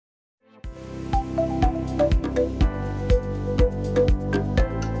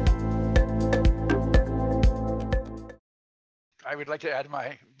would like to add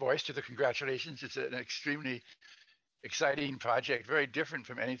my voice to the congratulations. It's an extremely exciting project, very different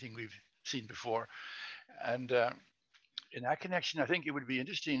from anything we've seen before. And in that connection, I think it would be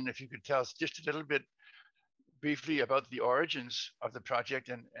interesting if you could tell us just a little bit briefly about the origins of the project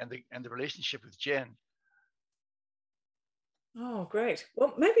and the relationship with GEN. Oh, great.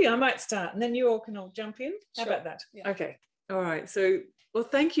 Well, maybe I might start and then you all can jump in. How Sure. about that? Yeah. Okay. All right. So, well,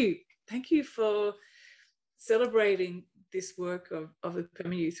 thank you. Thank you for celebrating this work of the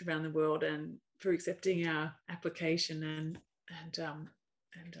Permayouth around the world and for accepting our application and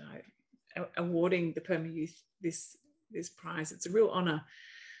awarding the Permayouth this prize. It's a real honour.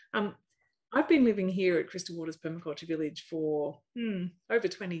 I've been living here at Crystal Waters Permaculture Village for over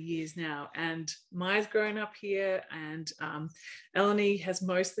 20 years now, and Maya's grown up here, and Eleni has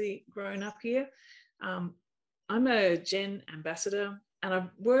mostly grown up here. I'm a GEN ambassador, and I've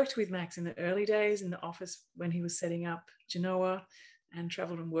worked with Max in the early days in the office when he was setting up Genoa, and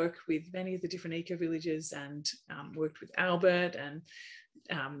travelled and worked with many of the different ecovillages, and worked with Albert and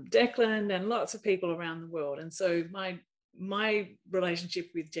Declan and lots of people around the world. And so my relationship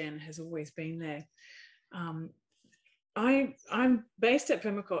with GEN has always been there. I'm based at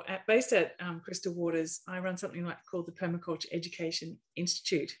Crystal Waters. I run something called the Permaculture Education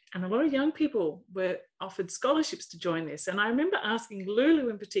Institute, and a lot of young people were offered scholarships to join this. And I remember asking Lulu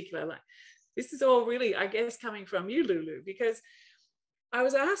in particular, like, this is all really, I guess, coming from you, Lulu, because I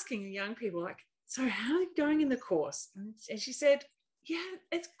was asking young people, like, so how are you going in the course? And she said, yeah,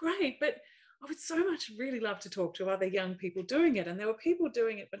 it's great, but I would so much really love to talk to other young people doing it. And there were people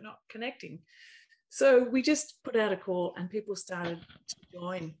doing it, but not connecting. So we just put out a call and people started to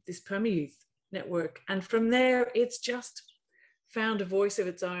join this Permayouth network. And from there, it's just found a voice of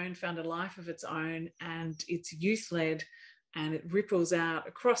its own, found a life of its own, and it's youth-led, and it ripples out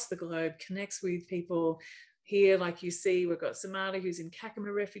across the globe, connects with people here. Like you see, we've got Somali, who's in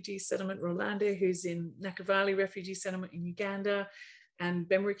Kakuma Refugee Settlement, Rolanda, who's in Nakivale Refugee Settlement in Uganda, and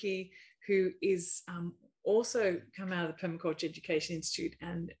Bemriki, who is also come out of the Permaculture Education Institute.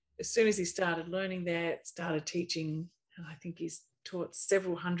 And as soon as he started learning there, started teaching, and I think he's taught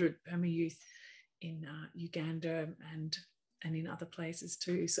several hundred Permayouth in Uganda and in other places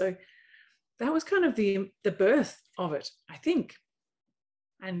too. So that was kind of the birth of it, I think.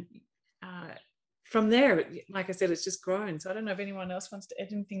 And from there, like I said, it's just grown. So I don't know if anyone else wants to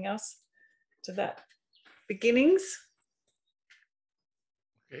add anything else to that beginnings.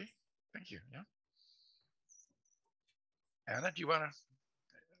 Okay, thank you. Yeah. Anna, do you want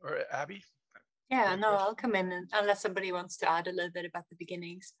to, or Abby? Yeah, no, I'll come in unless somebody wants to add a little bit about the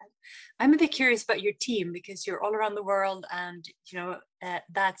beginnings. I'm a bit curious about your team because you're all around the world, and you know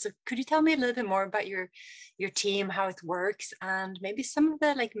that. So could you tell me a little bit more about your team, how it works, and maybe some of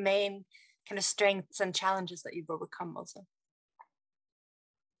the main kind of strengths and challenges that you've overcome also?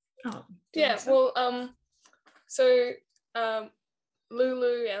 Oh, yeah. Well, so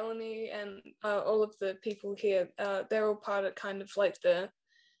Lulu, Eleni, and all of the people here, they're all part of kind of like the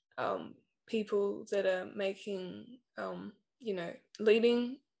people that are making,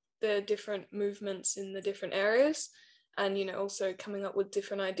 leading the different movements in the different areas, and, also coming up with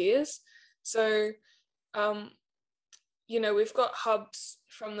different ideas. So, we've got hubs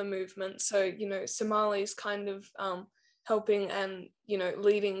from the movement. So, Somali's kind of helping and,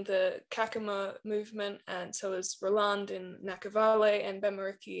 leading the Kakuma movement, and so is Roland in Nakivale and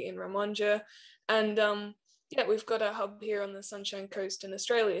Bemriki in Ramonja. And we've got a hub here on the Sunshine Coast in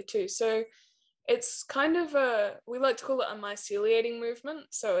Australia too. So it's kind of we like to call it a myceliating movement.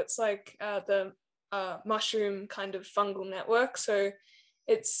 So it's like the mushroom kind of fungal network. So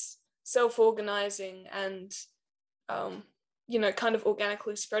it's self-organizing and, kind of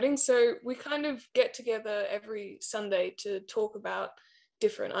organically spreading. So we kind of get together every Sunday to talk about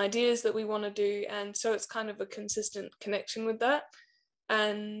different ideas that we want to do. And so it's kind of a consistent connection with that.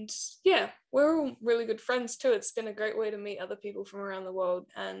 And yeah, we're all really good friends too. It's been a great way to meet other people from around the world.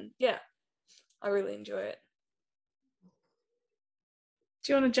 And yeah, I really enjoy it.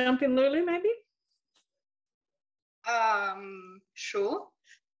 Do you want to jump in, Lulu, maybe? Sure.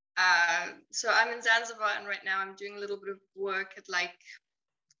 So I'm in Zanzibar, and right now I'm doing a little bit of work at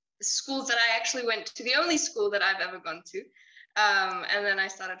the schools that I actually went to, the only school that I've ever gone to. And then I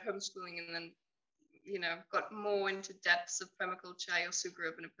started homeschooling, and then got more into depths of permaculture. I also grew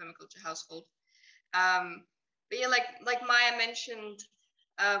up in a permaculture household. But yeah, like Maya mentioned,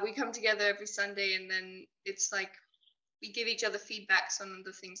 we come together every Sunday, and then it's like we give each other feedbacks on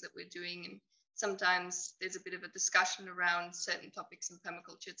the things that we're doing, and sometimes there's a bit of a discussion around certain topics in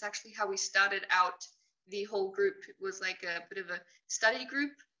permaculture. It's actually how we started out the whole group. It was like a bit of a study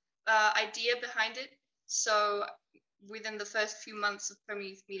group idea behind it. So within the first few months of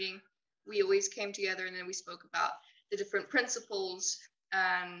Permayouth meeting, we always came together and then we spoke about the different principles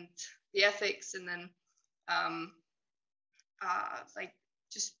and the ethics, and then like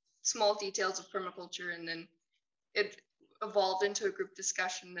just small details of permaculture, and then it evolved into a group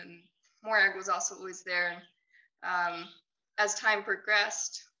discussion, and Morag was also always there. And as time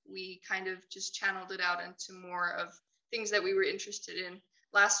progressed, we kind of just channeled it out into more of things that we were interested in.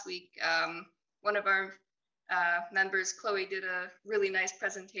 Last week, one of our members, Chloe, did a really nice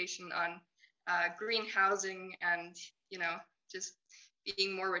presentation on greenhousing and, you know, just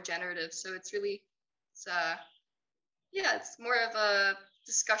being more regenerative. So it's really, it's more of a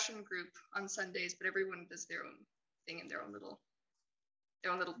discussion group on Sundays, but everyone does their own thing in their own little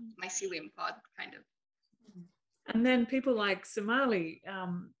mycelium pod, kind of. And then people like Somali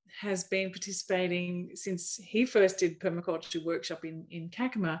has been participating since he first did permaculture workshop in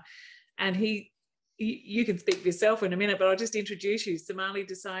Kakuma, and you can speak for yourself in a minute, but I'll just introduce you. Somali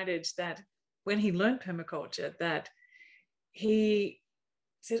decided that when he learned permaculture, that he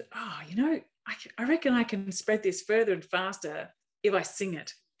said, oh, you know, I reckon I can spread this further and faster if I sing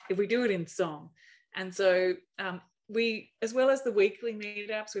it, if we do it in song. And so we, as well as the weekly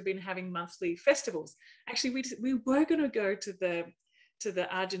meetups, we've been having monthly festivals. Actually, we were going to go to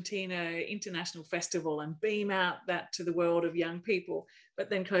the Argentina International Festival and beam out that to the world of young people, but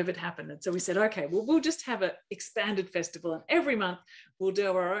then COVID happened. And so we said, okay, well, we'll just have an expanded festival, and every month we'll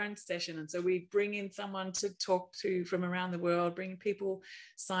do our own session. And so we bring in someone to talk to from around the world, bring people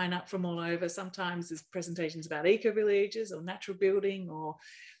sign up from all over. Sometimes there's presentations about ecovillages or natural building or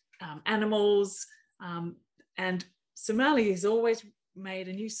animals. And Somali has always made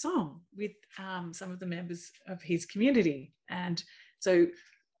a new song with some of the members of his community. And so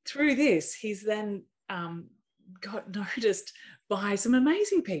through this, he's then got noticed by some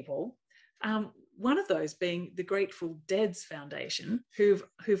amazing people. One of those being the Grateful Dead's Foundation,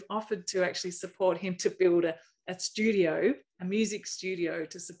 who've offered to actually support him to build a studio, a music studio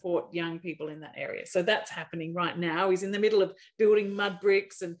to support young people in that area. So that's happening right now. He's in the middle of building mud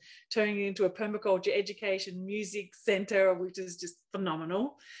bricks and turning it into a permaculture education music center, which is just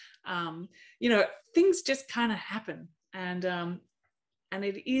phenomenal. You know, things just kind of happen. And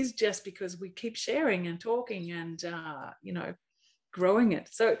it is just because we keep sharing and talking and, you know, growing it.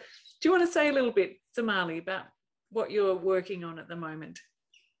 So do you want to say a little bit, Somali, about what you're working on at the moment?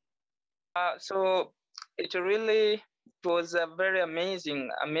 So it really was very amazing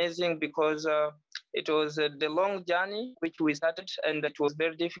because it was the long journey which we started, and it was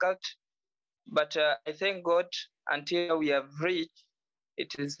very difficult. But I thank God until we have reached,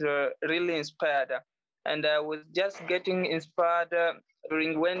 it is really inspired. And I was just getting inspired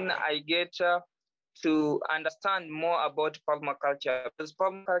during when I get to understand more about permaculture. Because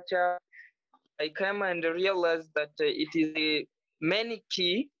permaculture, I came and realized that it is the main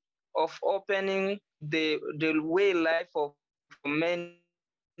key of opening the way life of men,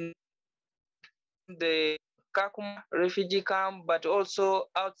 the Kakuma refugee camp, but also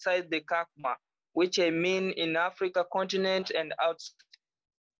outside the Kakuma, which I mean in Africa continent and outside.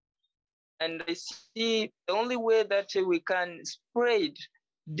 And I see the only way that we can spread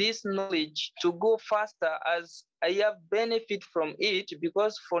this knowledge to go faster, as I have benefit from it,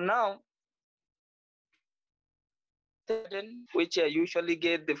 because for now, which I usually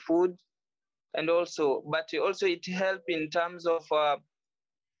get the food, and also, but also it helps in terms of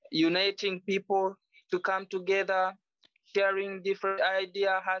uniting people to come together, sharing different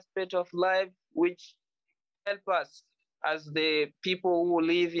idea, aspects of life, which help us as the people who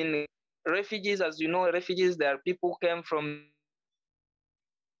live in refugees. As you know, refugees, there are people who came from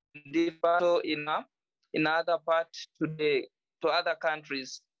different in other parts to other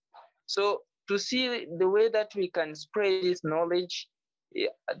countries. So to see the way that we can spread this knowledge,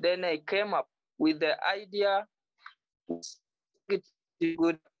 then I came up with the idea. It's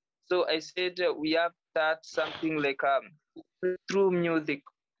good. So I said we have that something like through music.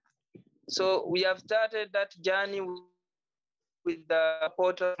 So we have started that journey with the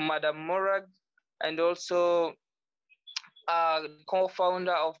support of Madam Morag, and also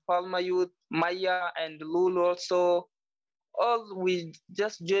co-founder of Permayouth, Maya and Lulu also. All we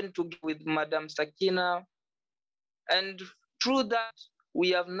just joined together with Madam Sakina. And through that, we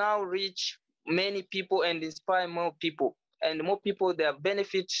have now reached many people and inspire more people. And more people, their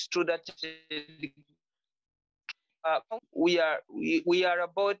benefits through that. We are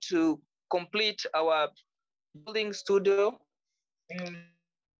about to complete our building studio in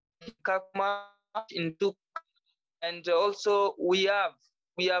Kakuma in Tuk. And also we have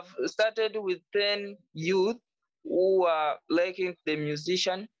started with 10 youth who are liking the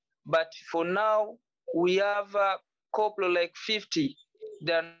musician, but for now we have couple like 50,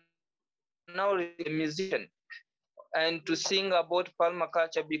 they are now a musician, and to sing about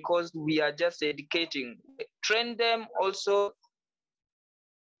permaculture, because we are just educating, train them also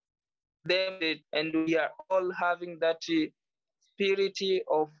them, and we are all having that spirit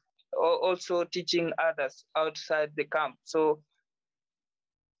of also teaching others outside the camp. So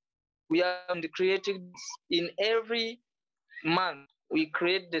we are creating in every month. We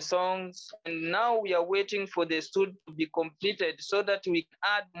create the songs, and now we are waiting for the studio to be completed so that we can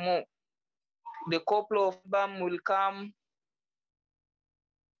add more. The couple of them will come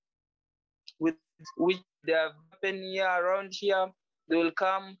with which they have happened here around here. They will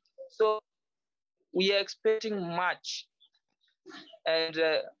come. So we are expecting much, and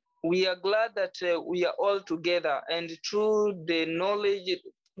we are glad that we are all together, and through the knowledge,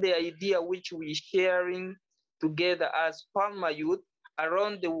 the idea which we sharing together as Permayouth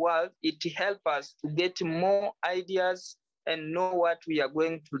around the world, it helps us to get more ideas and know what we are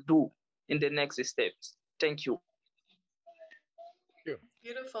going to do in the next steps. Thank you.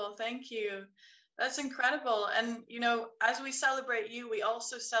 Beautiful, thank you. That's incredible. And, you know, as we celebrate you, we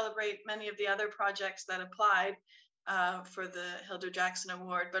also celebrate many of the other projects that applied for the Hildur Jackson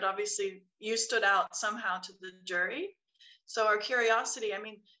Award. But obviously, you stood out somehow to the jury. So our curiosity, I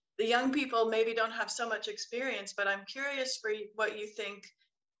mean, the young people maybe don't have so much experience, but I'm curious for what you think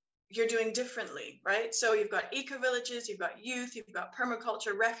you're doing differently, right? So you've got ecovillages, you've got youth, you've got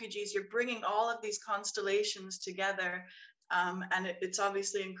permaculture, refugees, you're bringing all of these constellations together. And it's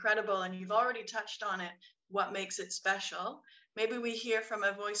obviously incredible, and you've already touched on it, what makes it special. Maybe we hear from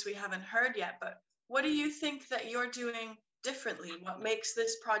a voice we haven't heard yet, but what do you think that you're doing differently? What makes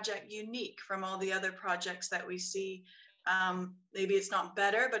this project unique from all the other projects that we see? Maybe it's not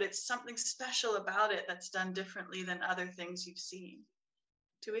better, but it's something special about it that's done differently than other things you've seen.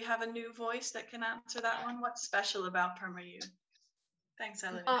 Do we have a new voice that can answer that one? What's special about Permayouth? Thanks,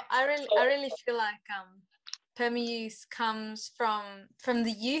 Elodie. I really feel like Permayouth comes from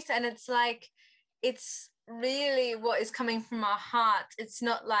the youth, and it's like, it's really what is coming from our heart. It's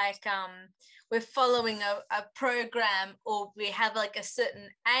not like we're following a program or we have like a certain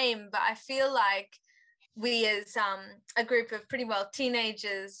aim, but I feel like we as a group of pretty well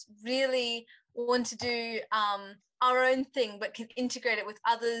teenagers really want to do our own thing, but can integrate it with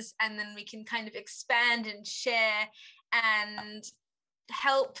others, and then we can kind of expand and share and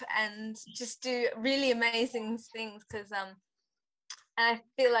help and just do really amazing things. Because and I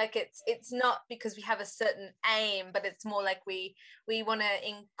feel like it's not because we have a certain aim, but it's more like we want to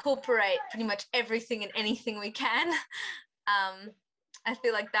incorporate pretty much everything and anything we can. I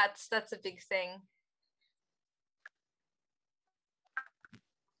feel like that's a big thing.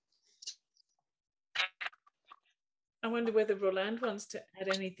 I wonder whether Roland wants to add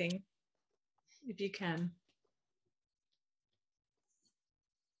anything, if you can.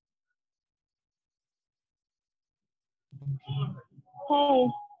 Hey.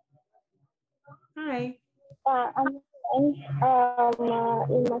 Hi. I'm in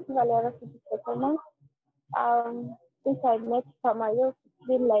Machivalera City Settlement. Since I met Permayouth, it's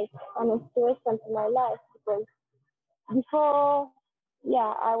been like an inspiration to my life, because before,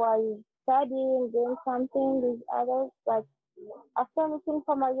 I was studying, doing something with others, but after meeting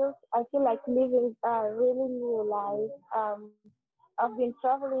Permayouth, I feel like living a really new life. I've been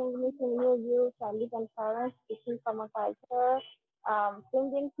traveling, meeting new youth and even parents to see permaculture,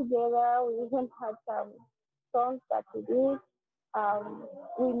 singing together. We even had some songs that we did.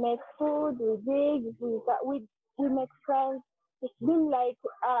 We make food, we dig, we make friends. It's been like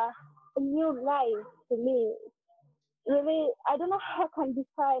a new life to me. Really, I don't know how I can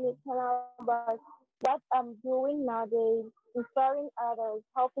define it now, but what I'm doing nowadays, inspiring others,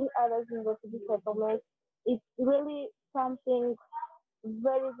 helping others in refugee settlements, it's really something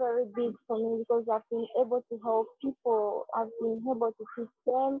very, very big for me, because I've been able to help people. I've been able to teach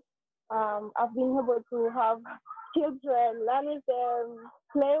them. I've been able to have children, learn with them,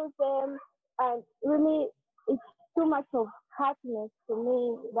 play with them, and really, it's too much of happiness to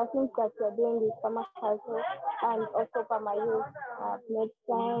me. The things that we're doing with permaculture and also Permayouth made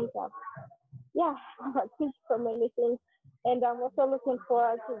sense. I've teach so many things. And I'm also looking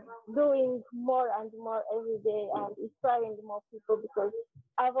forward to doing more and more every day and inspiring more people, because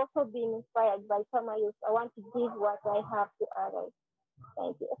I've also been inspired by Permayouth. I want to give what I have to others.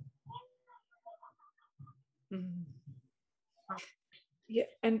 Thank you. Yeah,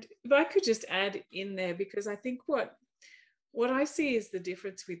 and if I could just add in there, because I think what I see is the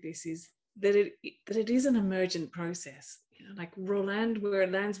difference with this is that it is an emergent process. You know, like Roland, where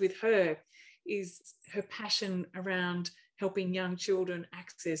it lands with her is her passion around helping young children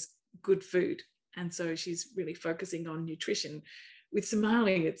access good food. And so she's really focusing on nutrition. With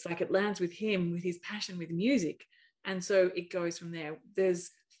Somali, it's like it lands with him, with his passion with music. And so it goes from there.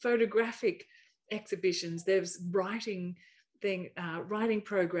 There's photographic exhibitions, there's writing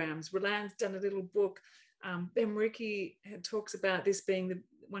programs. Roland's done a little book. Ben Ricky talks about this being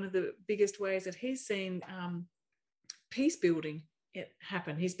one of the biggest ways that he's seen peace building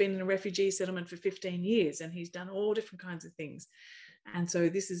happen. He's been in a refugee settlement for 15 years and he's done all different kinds of things. And so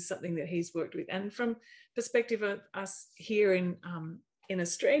this is something that he's worked with. And from perspective of us here in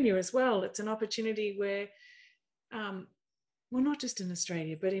Australia as well, it's an opportunity where, well, not just in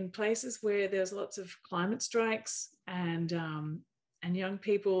Australia, but in places where there's lots of climate strikes and young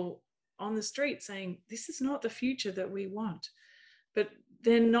people on the street saying, this is not the future that we want. But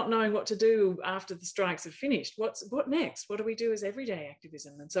then not knowing what to do after the strikes have finished. What next? What do we do as everyday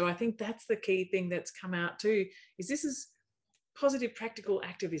activism? And so I think that's the key thing that's come out too, is this is positive, practical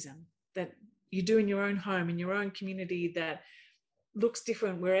activism that you do in your own home, in your own community, that looks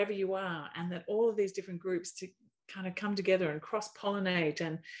different wherever you are, and that all of these different groups to kind of come together and cross-pollinate,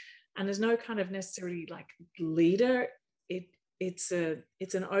 and there's no kind of necessarily like leader. It's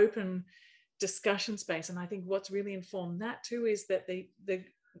an open discussion space. And I think what's really informed that too is that the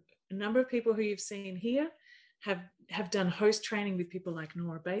number of people who you've seen here have done host training with people like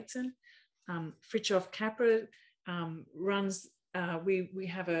Nora Bateson. Fritjof Capra runs, we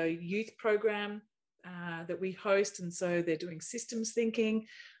have a youth program that we host, and so they're doing systems thinking.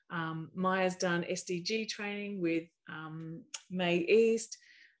 Maya's done SDG training with May East.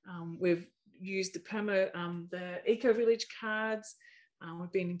 We've used the eco-village cards.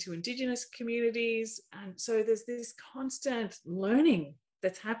 We've been into Indigenous communities. And so there's this constant learning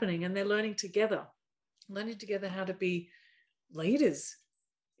that's happening, and they're learning together how to be leaders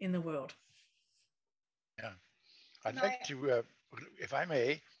in the world. Yeah. I'd like to, if I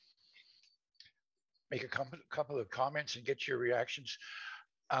may, make a couple of comments and get your reactions.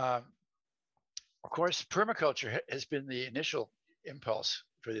 Of course, permaculture has been the initial impulse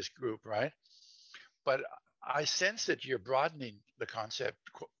for this group, right? But I sense that you're broadening the concept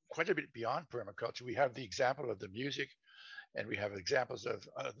quite a bit beyond permaculture. We have the example of the music, and we have examples of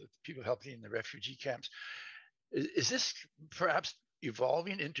the people helping in the refugee camps. Is this perhaps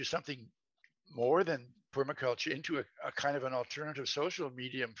evolving into something more than permaculture, into a kind of an alternative social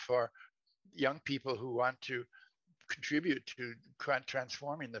medium for young people who want to contribute to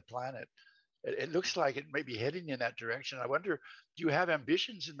transforming the planet? It looks like it may be heading in that direction. I wonder, do you have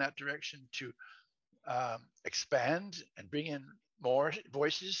ambitions in that direction to expand and bring in more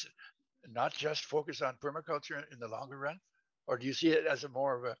voices, not just focus on permaculture in the longer run? Or do you see it as a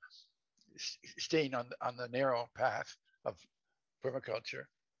more of a staying on the narrow path of permaculture?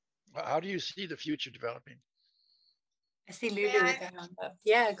 How do you see the future developing? I see Lulu with her hand up.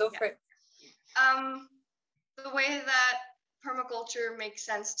 Yeah, go for it. The way that permaculture makes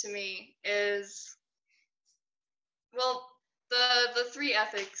sense to me is, well, the three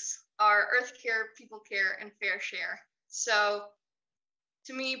ethics are earth care, people care, and fair share. So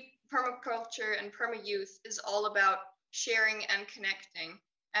to me, permaculture and permayouth is all about sharing and connecting.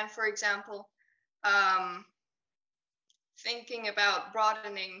 And for example, thinking about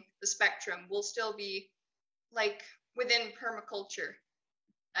broadening the spectrum will still be like within permaculture,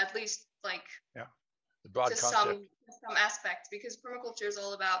 at least like the broad to concept. some aspects, because permaculture is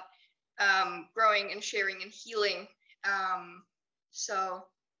all about growing and sharing and healing. So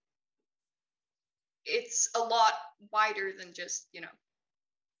it's a lot wider than just,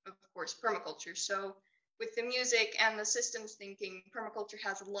 of course, permaculture. So with the music and the systems thinking, permaculture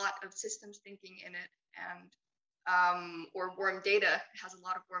has a lot of systems thinking in it, and or warm data has a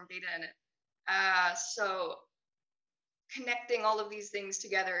lot of warm data in it. So connecting all of these things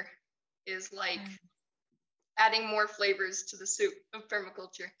together is like adding more flavors to the soup of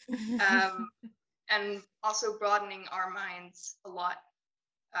permaculture, and also broadening our minds a lot.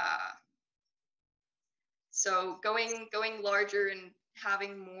 So going larger and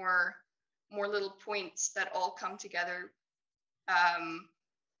having more little points that all come together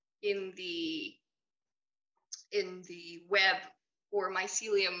in the web or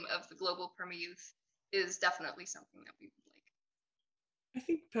mycelium of the Global Permayouth is definitely something that we would like. I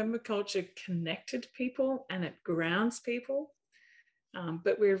think permaculture connected people and it grounds people,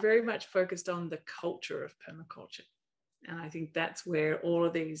 but we're very much focused on the culture of permaculture. And I think that's where all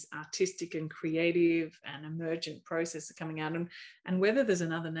of these artistic and creative and emergent processes are coming out. And whether there's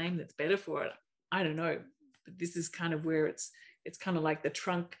another name that's better for it, I don't know. But this is kind of where it's kind of like the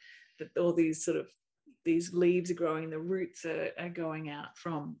trunk that all these these leaves are growing, the roots are going out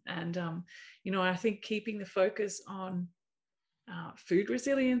from. And, I think keeping the focus on food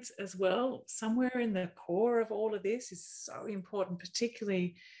resilience as well. Somewhere in the core of all of this is so important,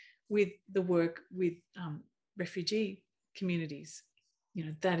 particularly with the work with refugee communities. You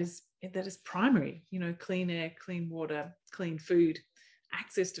know, that is primary. You know, clean air, clean water, clean food,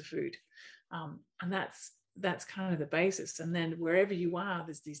 access to food, and that's kind of the basis. And then wherever you are,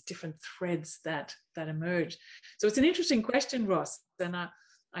 there's these different threads that emerge. So it's an interesting question, Ross, and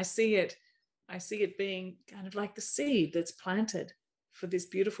I see it being kind of like the seed that's planted for this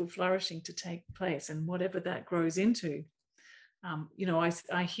beautiful flourishing to take place, and whatever that grows into. You know,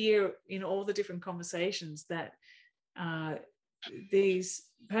 I hear in all the different conversations that these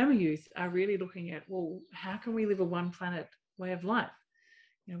permayouth are really looking at, well, how can we live a one planet way of life?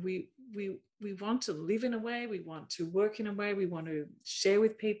 You know, we want to live in a way, we want to work in a way, we want to share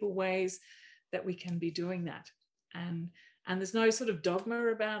with people ways that we can be doing that. And there's no sort of dogma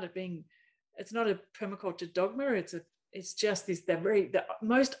about it being, it's not a permaculture dogma, it's just the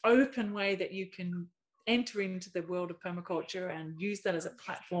most open way that you can enter into the world of permaculture and use that as a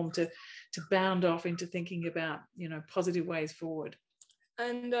platform to bound off into thinking about, you know, positive ways forward.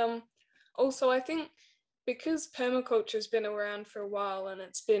 And also I think because permaculture has been around for a while and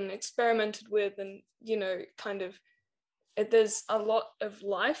it's been experimented with, and, you know, kind of there's a lot of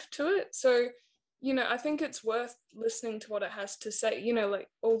life to it. So, you know, I think it's worth listening to what it has to say, you know, like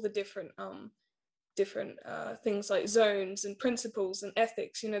all the different things like zones and principles and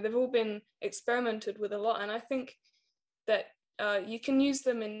ethics, you know, they've all been experimented with a lot. And I think that you can use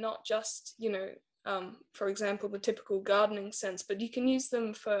them in not just, you know, for example, the typical gardening sense, but you can use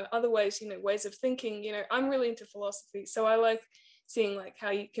them for other ways, you know, ways of thinking. You know, I'm really into philosophy, so I like seeing like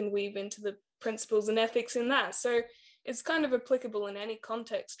how you can weave into the principles and ethics in that. So it's kind of applicable in any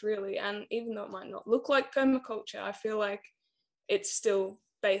context, really. And even though it might not look like permaculture, I feel like it's still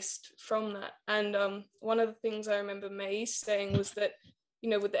based from that. And one of the things I remember McGee saying was that, you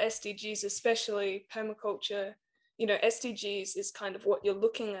know, with the SDGs, especially permaculture, you know, SDGs is kind of what you're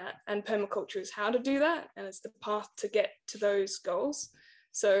looking at, and permaculture is how to do that, and it's the path to get to those goals.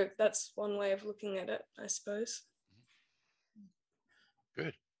 So that's one way of looking at it, I suppose.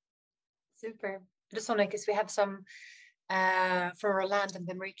 Good. Super. I just want to, because we have some for Roland and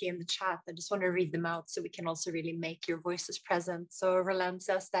Bemriki in the chat. I just want to read them out so we can also really make your voices present. So Roland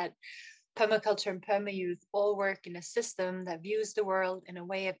says that permaculture and permayouth all work in a system that views the world in a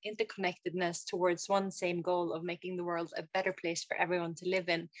way of interconnectedness towards one same goal of making the world a better place for everyone to live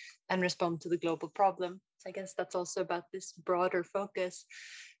in and respond to the global problem. So I guess that's also about this broader focus.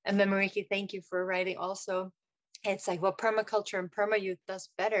 And Bemriki, thank you for writing also. It's like what permaculture and permayouth does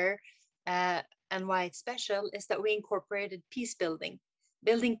better and why it's special is that we incorporated peace building.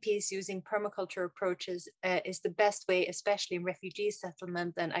 Building peace using permaculture approaches is the best way, especially in refugee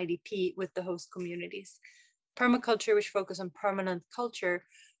settlement and IDP with the host communities. Permaculture, which focus on permanent culture,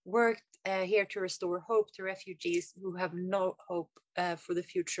 worked here to restore hope to refugees who have no hope for the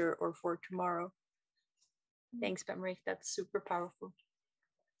future or for tomorrow. Thanks, Bemriki. That's super powerful.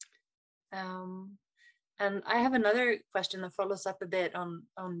 And I have another question that follows up a bit on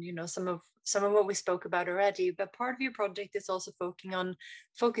you know, some of what we spoke about already. But part of your project is also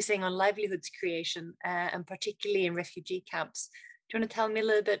focusing on livelihoods creation, and particularly in refugee camps. Do you want to tell me a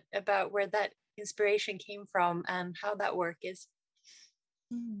little bit about where that inspiration came from and how that work is?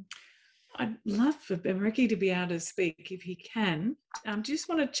 I'd love for Bemriki to be able to speak if he can. Do you just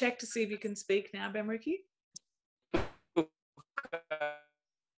want to check to see if you can speak now, Bemriki?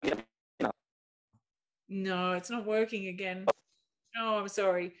 No, it's not working again. Oh, I'm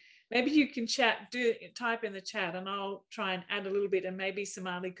sorry. Maybe you can type in the chat, and I'll try and add a little bit, and maybe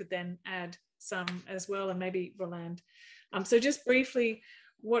Somali could then add some as well, and maybe Roland. So just briefly,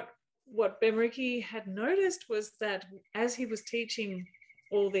 what Bemriki had noticed was that as he was teaching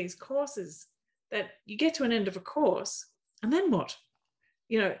all these courses, that you get to an end of a course, and then what?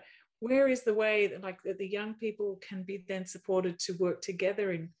 You know, where is the way that like the young people can be then supported to work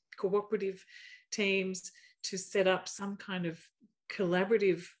together in cooperative teams to set up some kind of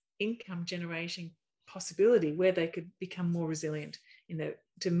collaborative income generation possibility where they could become more resilient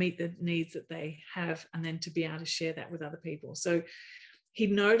to meet the needs that they have, and then to be able to share that with other people. So he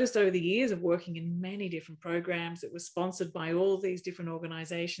noticed over the years of working in many different programs that were sponsored by all these different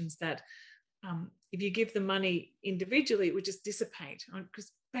organizations that if you give the money individually, it would just dissipate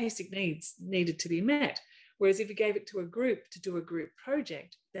because basic needs needed to be met. Whereas if you gave it to a group to do a group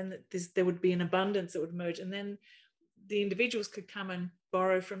project, then there would be an abundance that would emerge, and then the individuals could come and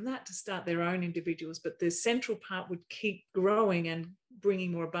borrow from that to start their own individuals, but the central part would keep growing and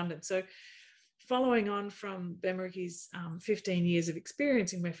bringing more abundance. So following on from Bemeriki's 15 years of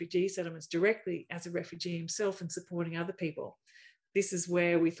experience in refugee settlements directly as a refugee himself and supporting other people, this is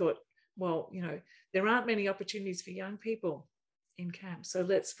where we thought, well, you know, there aren't many opportunities for young people in camps, so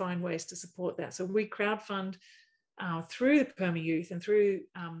let's find ways to support that. So we crowdfund through the Permayouth and through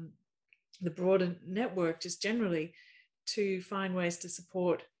the broader network just generally to find ways to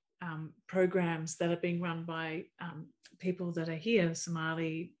support programs that are being run by people that are here,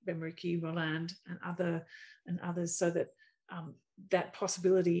 Somali, Bemeriki, Roland, and others, so that that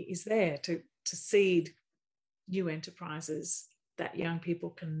possibility is there to seed new enterprises that young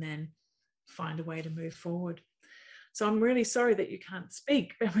people can then find a way to move forward. So I'm really sorry that you can't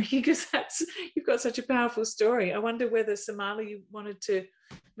speak, Bemeriki, because you've got such a powerful story. I wonder whether Somali, you wanted to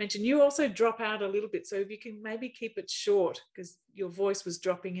mention, you also drop out a little bit, so if you can maybe keep it short, because your voice was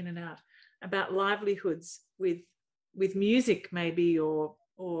dropping in and out, about livelihoods with music maybe, or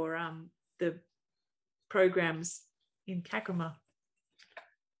the programs in Kakuma.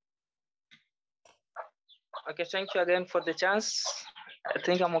 Okay, thank you again for the chance. I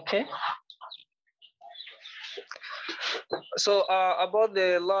think I'm okay. So about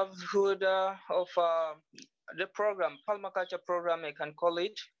the livelihood of the program, permaculture program, I can call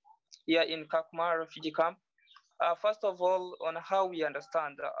it, here in Kakuma refugee camp. First of all, on how we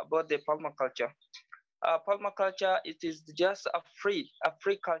understand about the permaculture. Permaculture, it is just a free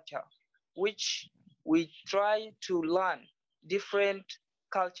culture, which we try to learn different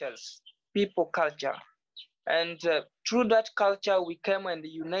cultures, people culture. And through that culture, we come and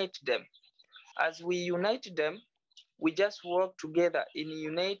unite them. As we unite them, we just work together in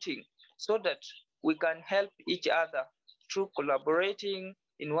uniting so that we can help each other through collaborating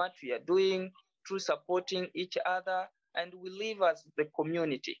in what we are doing, through supporting each other, and we live as the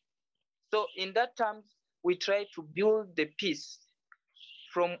community. So in that terms, we try to build the peace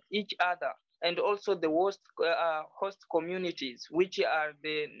from each other and also the host communities, which are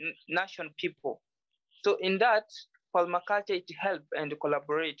the nation people. So in that, permaculture, it help and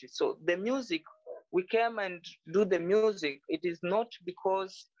collaborate. So the music, we came and do the music. It is not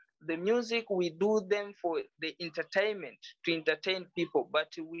because the music, we do them for the entertainment, to entertain people, but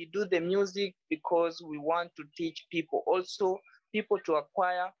we do the music because we want to teach people, also people to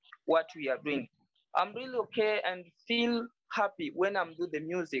acquire what we are doing. I'm really okay and feel happy when I'm doing the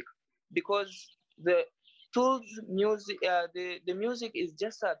music, because the tools music, the music is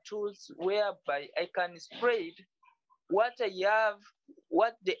just a tools whereby I can spread what I have,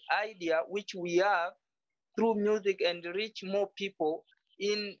 what the idea which we have through music, and reach more people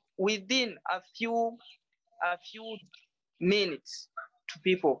in within a few minutes to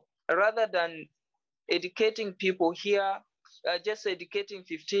people, rather than educating people here, just educating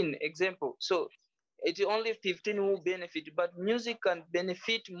 15 example. So it's only 15 who benefit, but music can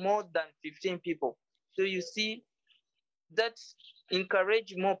benefit more than 15 people. So you see, that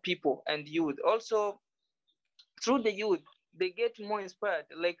encourage more people and youth. Also, through the youth, they get more inspired.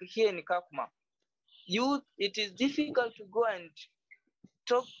 Like here in Kakuma, youth, it is difficult to go and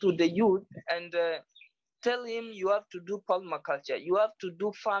talk to the youth and tell him you have to do permaculture, you have to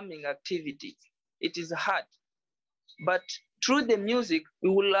do farming activities. It is hard. But through the music, we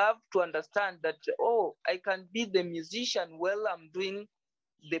will have to understand that, oh, I can be the musician while I'm doing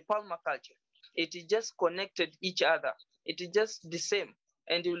the permaculture. It is just connected each other. It is just the same,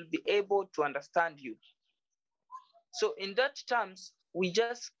 and you will be able to understand you. So in that terms, we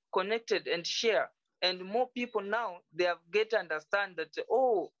just connected and share, and more people now, they have get to understand that,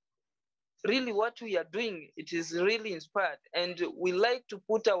 oh, really what we are doing, it is really inspired. And we like to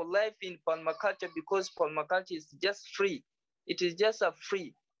put our life in permaculture because permaculture is just free. It is just a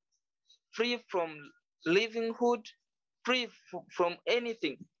free from livelihood, free from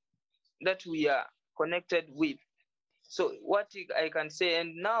anything that we are connected with. So what I can say,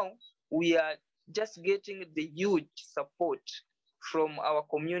 and now we are just getting the huge support from our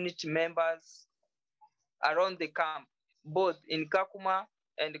community members around the camp, both in Kakuma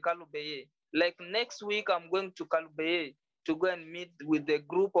and Kalubeye. Like next week, I'm going to Kalubeye to go and meet with the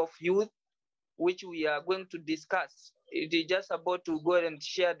group of youth, which we are going to discuss. It is just about to go and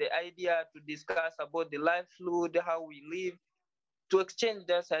share the idea, to discuss about the livelihood, how we live, to exchange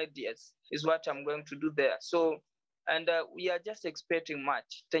those ideas is what I'm going to do there. So, and we are just expecting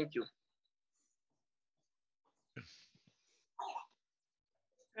much. Thank you.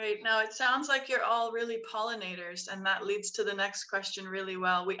 Great. Now it sounds like you're all really pollinators, and that leads to the next question really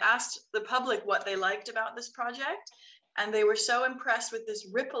well. We asked the public what they liked about this project, and they were so impressed with this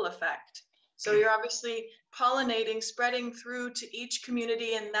ripple effect. So you're obviously pollinating, spreading through to each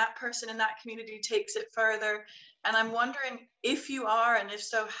community, and that person in that community takes it further. And I'm wondering if you are, and if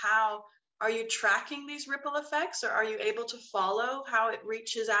so, how are you tracking these ripple effects, or are you able to follow how it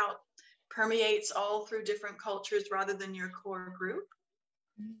reaches out, permeates all through different cultures rather than your core group?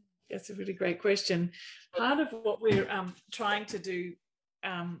 That's a really great question. Part of what we're trying to do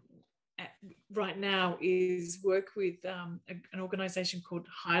right now is work with an organization called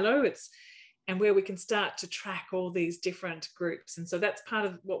HILO. And where we can start to track all these different groups. And so that's part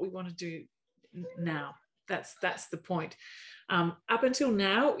of what we want to do now. That's the point. Up until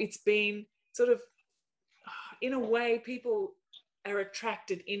now, it's been sort of, in a way, people are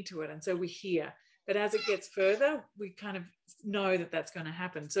attracted into it. And so we hear. But as it gets further, we kind of know that that's going to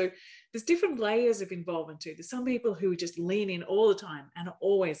happen. So there's different layers of involvement too. There's some people who just lean in all the time and are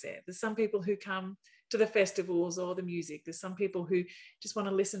always there. There's some people who come to the festivals or the music. There's some people who just want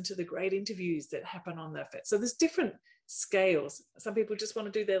to listen to the great interviews that happen on the fest. So there's different scales. Some people just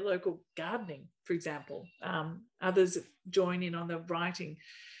want to do their local gardening, for example. Others join in on the writing.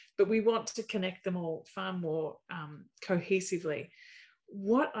 But we want to connect them all far more cohesively.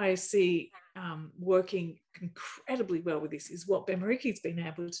 What I see working incredibly well with this is what Bemeriki's been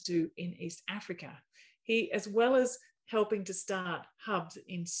able to do in East Africa. He, as well as helping to start hubs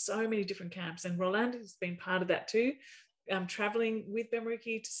in so many different camps, and Roland has been part of that too, traveling with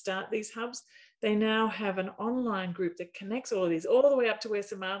Bemeriki to start these hubs. They now have an online group that connects all of these, all the way up to where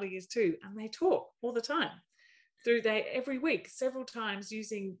Somali is too, and they talk all the time. Every week, several times,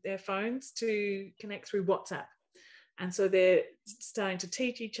 using their phones to connect through WhatsApp. And so they're starting to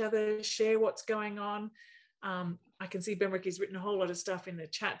teach each other, share what's going on. I can see Bemeriki's written a whole lot of stuff in the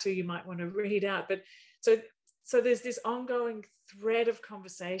chat too, you might want to read out. But so there's this ongoing thread of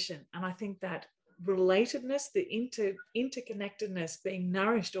conversation. And I think that relatedness, the interconnectedness being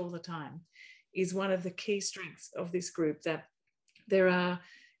nourished all the time is one of the key strengths of this group, that there are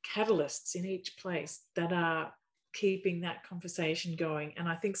catalysts in each place that are keeping that conversation going. And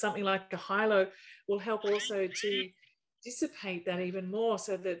I think something like a HILO will help also to dissipate that even more,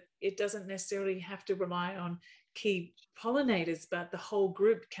 so that it doesn't necessarily have to rely on key pollinators, but the whole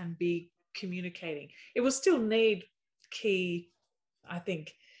group can be communicating. It will still need key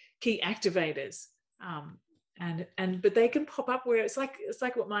activators, but they can pop up where it's like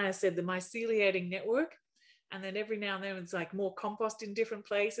what Maya said, the myceliating network. And then every now and then it's like more compost in different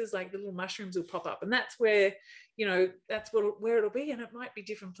places, like the little mushrooms will pop up. And that's where, where it'll be. And it might be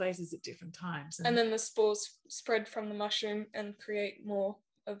different places at different times. And then the spores spread from the mushroom and create more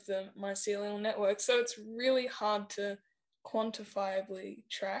of the mycelial network. So it's really hard to quantifiably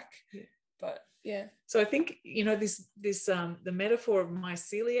track. Yeah. But yeah. So I think, the metaphor of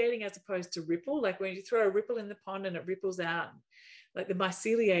myceliating as opposed to ripple, like when you throw a ripple in the pond and it ripples out, like the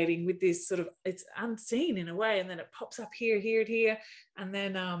myceliating with this sort of, it's unseen in a way, and then it pops up here, and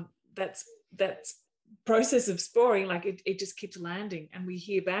then that's process of sporing, like it just keeps landing, and we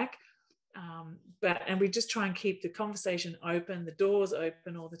hear back, and we just try and keep the conversation open, the doors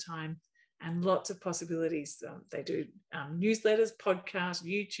open all the time, and lots of possibilities. They do newsletters, podcasts,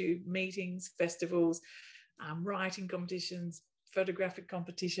 YouTube, meetings, festivals, writing competitions, photographic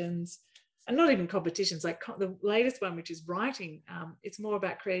competitions. And not even competitions, like the latest one, which is writing. It's more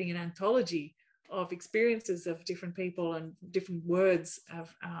about creating an anthology of experiences of different people and different words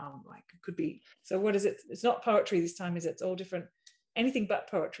of like it could be. So what is it? It's not poetry this time, is it? It's all different, anything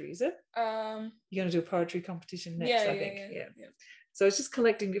but poetry, is it? You're going to do a poetry competition next, I think. Yeah. So it's just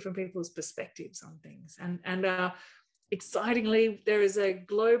collecting different people's perspectives on things. And excitingly, there is a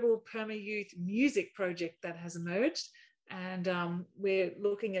Global Permayouth music project that has emerged. And we're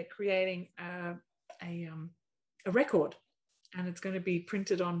looking at creating a record, and it's going to be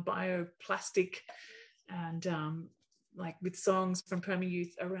printed on bioplastic, and like with songs from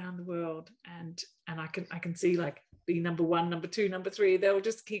Permayouth around the world. And I can see like the number 1, number 2, number 3. They'll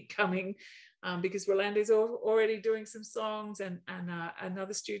just keep coming because Roland is already doing some songs, and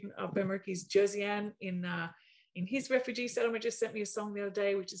another student of Bemeriki's, Josiane, in his refugee settlement, just sent me a song the other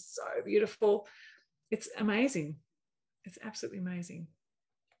day, which is so beautiful. It's amazing. It's absolutely amazing.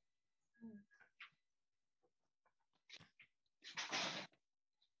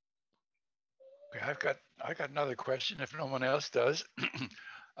 Okay, I got another question if no one else does.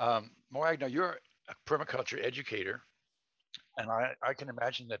 Morag, now you're a permaculture educator, and I can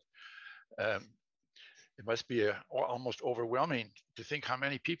imagine that it must be almost overwhelming to think how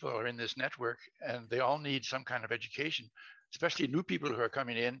many people are in this network, and they all need some kind of education, especially new people who are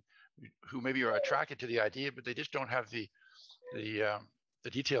coming in, who maybe are attracted to the idea, but they just don't have the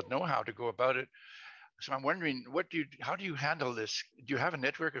detailed know-how to go about it. So I'm wondering, how do you handle this? Do you have a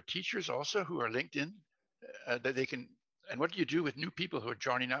network of teachers also who are linked in that they can? And what do you do with new people who are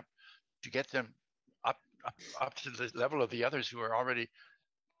joining up to get them up to the level of the others who are already,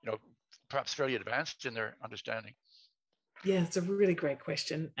 perhaps fairly advanced in their understanding? Yeah, it's a really great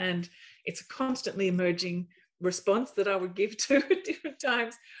question. And it's a constantly emerging response that I would give to at different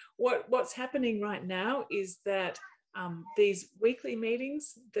times. What's happening right now is that these weekly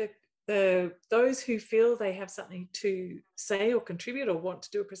meetings, those who feel they have something to say or contribute or want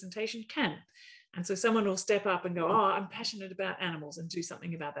to do a presentation can. And so someone will step up and go, oh, I'm passionate about animals, and do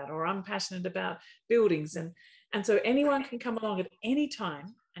something about that, or I'm passionate about buildings. And so anyone can come along at any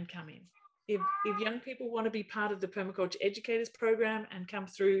time and come in. If young people want to be part of the Permaculture Educators Program and come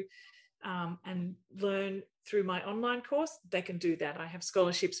through and learn through my online course, they can do that. I have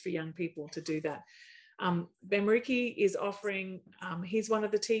scholarships for young people to do that. Ben Mariki is offering, he's one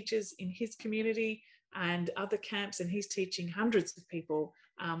of the teachers in his community and other camps, and he's teaching hundreds of people.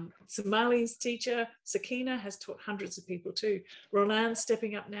 Somali's teacher, Sakina, has taught hundreds of people too. Roland's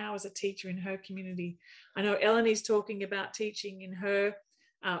stepping up now as a teacher in her community. I know Eleanor's talking about teaching in her.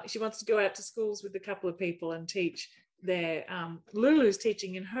 She wants to go out to schools with a couple of people and teach there. Lulu's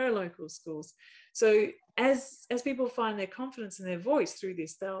teaching in her local schools. So as people find their confidence and their voice through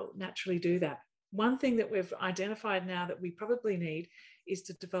this, they'll naturally do that. One thing that we've identified now that we probably need is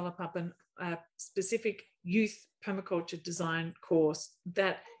to develop up a specific youth permaculture design course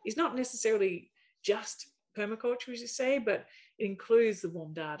that is not necessarily just permaculture, as you say, but it includes the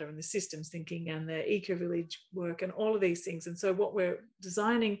warm data and the systems thinking and the ecovillage work and all of these things. And so what we're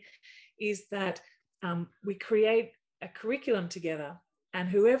designing is that we create a curriculum together, and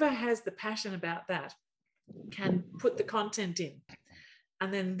whoever has the passion about that can put the content in.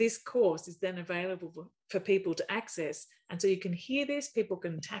 And then this course is then available for people to access. And so you can hear this, people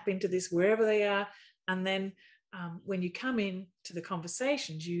can tap into this wherever they are. And then when you come in to the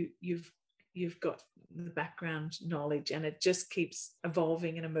conversations, you've got the background knowledge, and it just keeps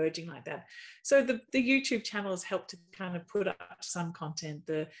evolving and emerging like that. So the YouTube channel has helped to kind of put up some content.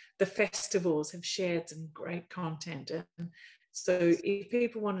 The festivals have shared some great content. And so if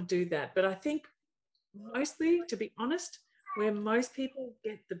people want to do that, but I think mostly, to be honest, where most people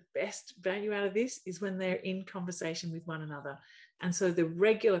get the best value out of this is when they're in conversation with one another. And so the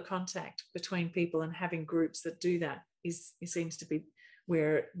regular contact between people and having groups that do that it seems to be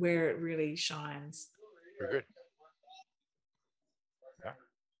where it really shines. Very good. Yeah.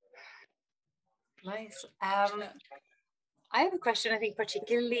 Nice. I have a question, I think,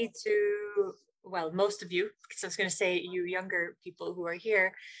 particularly to, well, most of you, because I was going to say you younger people who are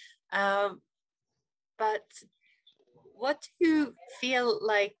here. But what do you feel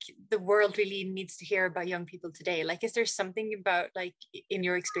like the world really needs to hear about young people today? Like, is there something about, like, in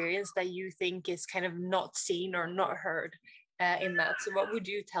your experience that you think is kind of not seen or not heard in that? So what would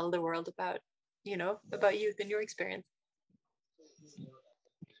you tell the world about, about youth in your experience?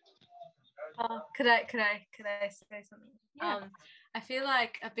 Could I say something? Yeah. I feel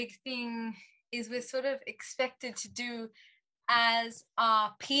like a big thing is we're sort of expected to do as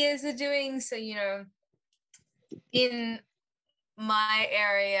our peers are doing. So, in my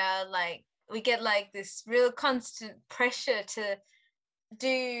area, like, we get like this real constant pressure to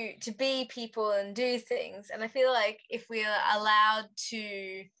be people and do things. And I feel like if we are allowed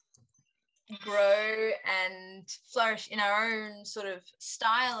to grow and flourish in our own sort of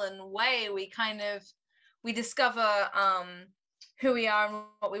style and way, we discover who we are and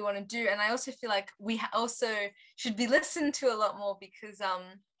what we want to do. And I also feel like we also should be listened to a lot more, because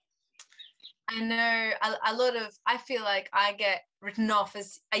I know I feel like I get written off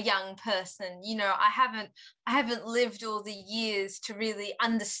as a young person. I haven't lived all the years to really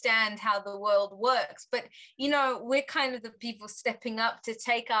understand how the world works, but we're kind of the people stepping up to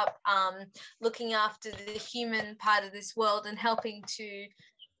take up looking after the human part of this world and helping to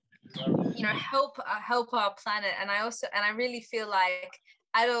help our planet. And I really feel like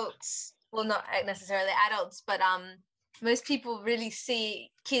adults, well, not necessarily adults, but most people really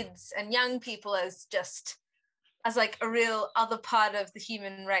see kids and young people as like a real other part of the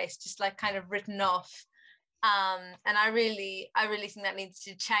human race, just like kind of written off. And I really think that needs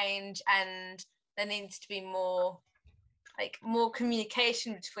to change, and there needs to be more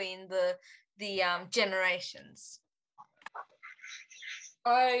communication between the generations.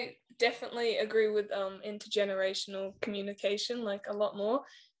 I definitely agree with intergenerational communication, like, a lot more,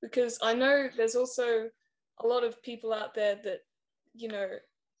 because I know there's also a lot of people out there that,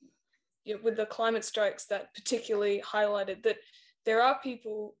 with the climate strikes that particularly highlighted that there are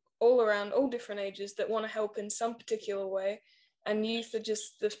people all around, all different ages, that want to help in some particular way, and youth are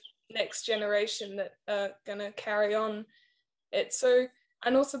just the next generation that are going to carry on it. So,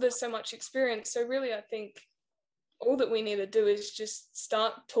 and also there's so much experience. So really, I think all that we need to do is just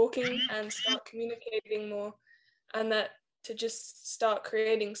start talking and start communicating more, and that to just start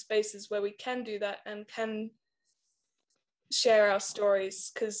creating spaces where we can do that and can share our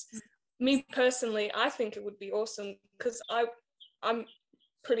stories. Because me personally, I think it would be awesome, because I'm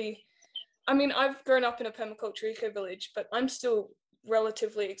pretty, I mean, I've grown up in a permaculture eco-village, but I'm still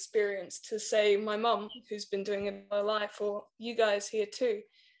relatively experienced to say my mum, who's been doing it all her life, or you guys here too.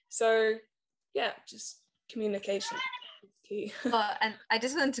 So yeah, just communication is key. And I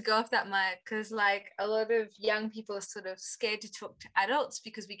just wanted to go off that, Maya, because like a lot of young people are sort of scared to talk to adults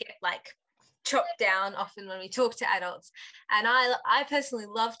because we get like chopped down often when we talk to adults. And I personally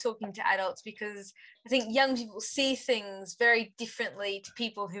love talking to adults because I think young people see things very differently to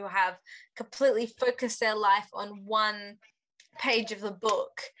people who have completely focused their life on one page of the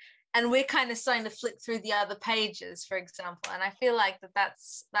book, and we're kind of starting to flick through the other pages, for example. And I feel like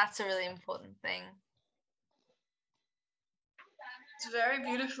that's a really important thing. It's very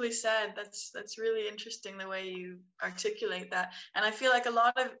beautifully said. That's really interesting the way you articulate that. And I feel like a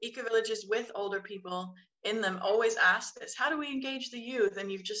lot of eco-villages with older people in them always ask this: how do we engage the youth? And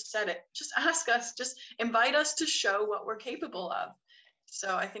you've just said it. Just ask us, just invite us to show what we're capable of.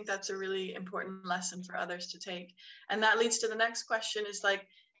 So I think that's a really important lesson for others to take. And that leads to the next question, is like,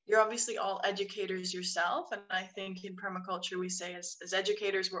 you're obviously all educators yourself. And I think in permaculture, we say as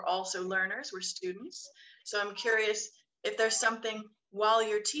educators, we're also learners, we're students. So I'm curious if there's something while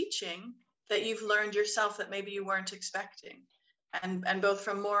you're teaching that you've learned yourself that maybe you weren't expecting. And both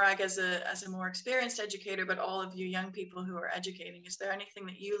from Morag as a more experienced educator, but all of you young people who are educating, is there anything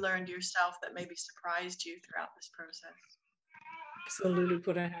that you learned yourself that maybe surprised you throughout this process? So Lulu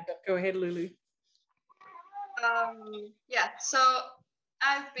put her hand up. Go ahead, Lulu. Yeah, so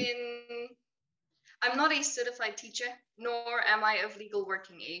I'm not a certified teacher, nor am I of legal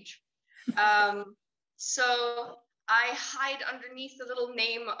working age. So I hide underneath the little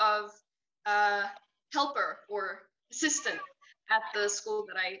name of helper or assistant at the school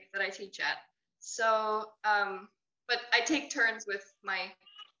that I teach at. So, but I take turns with my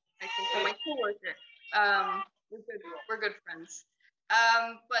coworker. We're good friends.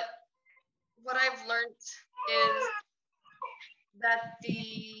 But what I've learned is that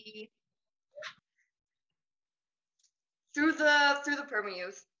through the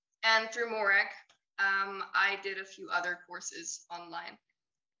Permayouth and through Morag, I did a few other courses online,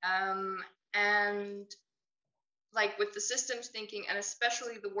 and like with the systems thinking and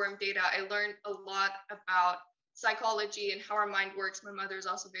especially the worm data, I learned a lot about psychology and how our mind works. My mother is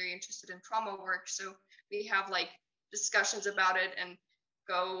also very interested in trauma work, so we have like discussions about it and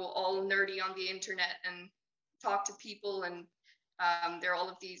go all nerdy on the internet and talk to people, and there are all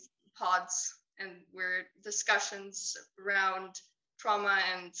of these pods and we're discussions around trauma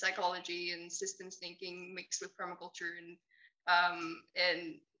and psychology and systems thinking mixed with permaculture,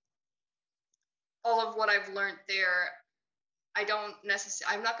 and all of what I've learned there, I'm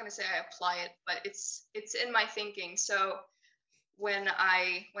not going to say I apply it, but it's in my thinking. So when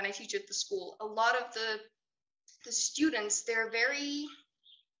I teach at the school, a lot of the students, they're very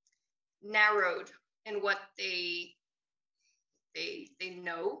narrowed in what they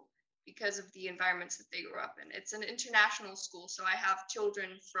know because of the environments that they grew up in. It's an international school, so I have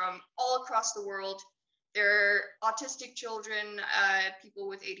children from all across the world. They're autistic children, people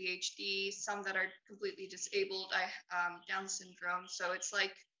with ADHD, some that are completely disabled, Down syndrome. So it's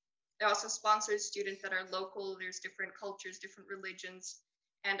like, they also sponsor students that are local. There's different cultures, different religions.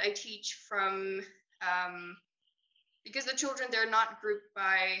 And I teach from, because the children, they're not grouped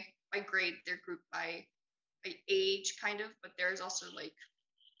by grade, they're grouped by age kind of, but there's also like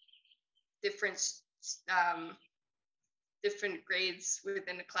different grades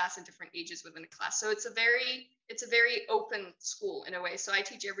within a class and different ages within a class. So it's a very open school in a way. So I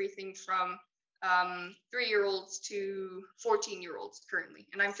teach everything from 3-year-olds to 14-year-olds currently,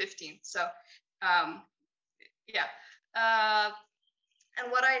 and I'm 15. So yeah. And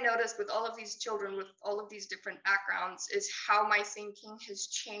what I noticed with all of these children, with all of these different backgrounds, is how my thinking has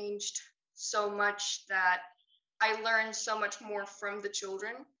changed so much that I learned so much more from the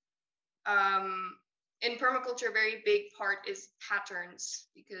children. In permaculture, a very big part is patterns,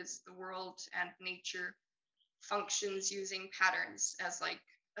 because the world and nature functions using patterns as like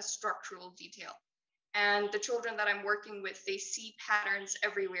a structural detail. And the children that I'm working with, they see patterns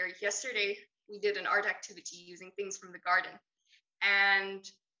everywhere. Yesterday, we did an art activity using things from the garden, and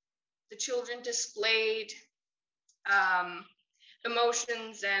the children displayed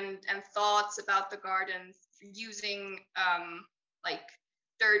emotions and thoughts about the garden using like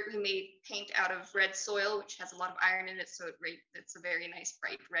dirt. We made paint out of red soil, which has a lot of iron in it, so it's a very nice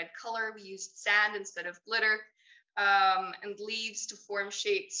bright red color. We used sand instead of glitter, and leaves to form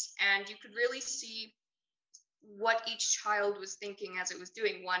shapes, and you could really see what each child was thinking as it was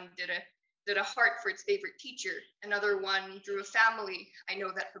doing. One did a heart for its favorite teacher. Another one drew a family. I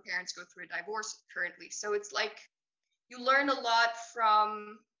know that her parents go through a divorce currently. So it's like you learn a lot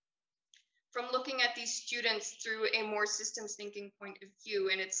from looking at these students through a more systems thinking point of view.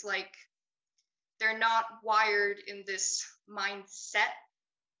 And it's like they're not wired in this mindset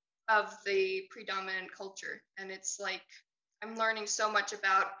of the predominant culture. And it's like I'm learning so much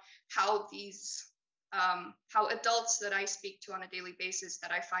about how these how adults that I speak to on a daily basis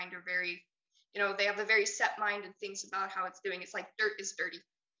that I find are very, they have a very set mind and things about how it's doing. It's like dirt is dirty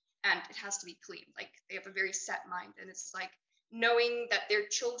and it has to be clean. Like they have a very set mind. And it's like knowing that their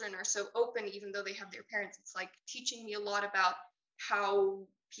children are so open, even though they have their parents, it's like teaching me a lot about how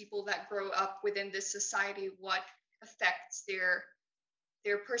people that grow up within this society, what affects their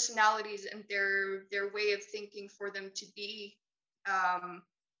personalities and their way of thinking for them to be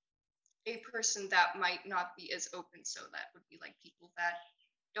a person that might not be as open. So that would be like people that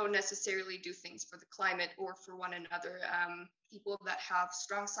don't necessarily do things for the climate or for one another, people that have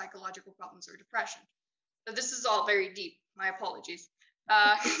strong psychological problems or depression. So this is all very deep, my apologies.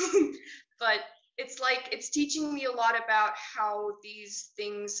 But it's like, it's teaching me a lot about how these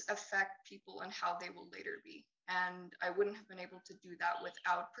things affect people and how they will later be. And I wouldn't have been able to do that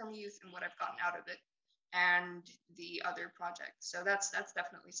without Permayouth and what I've gotten out of it and the other projects. So that's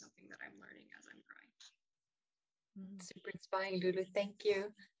definitely something that I'm learning as I'm growing. Super inspiring, Lulu. Thank you.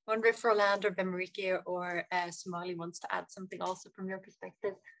 I wonder if Roland or Bemarike or Somali wants to add something also from your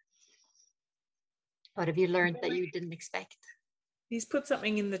perspective. What have you learned that you didn't expect? He's put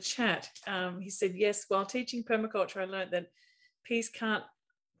something in the chat. He said, yes, while teaching permaculture, I learned that peace can't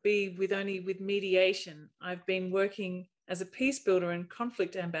be only with mediation. I've been working as a peace builder and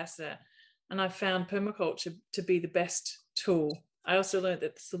conflict ambassador, and I've found permaculture to be the best tool. I also learned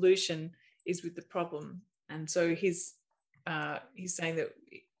that the solution is with the problem. And so he's saying that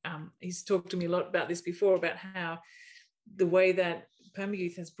he's talked to me a lot about this before, about how the way that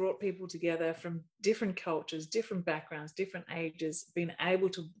Permayouth has brought people together from different cultures, different backgrounds, different ages, been able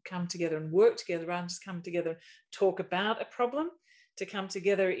to come together and work together rather than just come together, talk about a problem, to come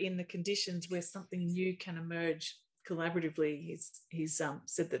together in the conditions where something new can emerge collaboratively. He's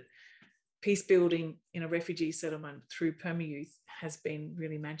said that peace building in a refugee settlement through Permayouth has been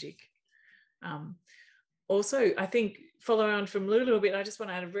really magic. Also, I think, follow on from Lulu a bit, I just want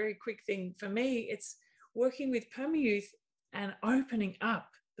to add a very quick thing. For me, it's working with Permayouth and opening up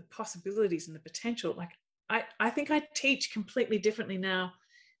the possibilities and the potential. Like I think I teach completely differently now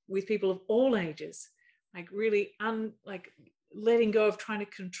with people of all ages, like really letting go of trying to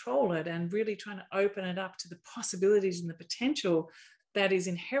control it and really trying to open it up to the possibilities and the potential that is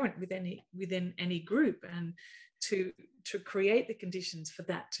inherent within any group, and to create the conditions for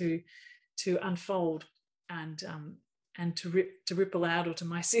that to unfold and to ripple out or to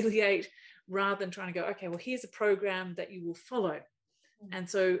myceliate, rather than trying to go, okay, well, here's a program that you will follow. And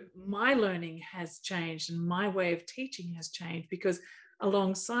so my learning has changed and my way of teaching has changed, because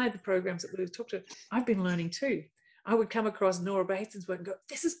alongside the programs that we've talked about, I've been learning too. I would come across Nora Bateson's work and go,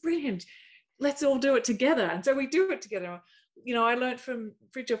 this is brilliant, let's all do it together. And so we do it together. I learned from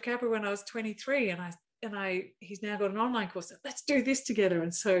Fritjof Capra when I was 23, and he's now got an online course. So let's do this together.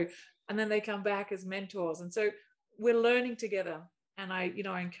 And then they come back as mentors. And so we're learning together. And I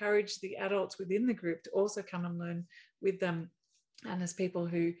encourage the adults within the group to also come and learn with them. And there's people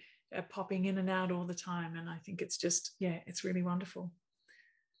who are popping in and out all the time. And I think it's just, it's really wonderful.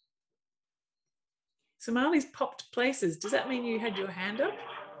 Somali's popped places. Does that mean you had your hand up?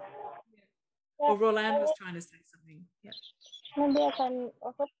 Yeah. Or Roland was trying to say something. Yeah. Maybe I can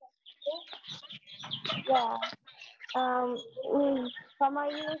also with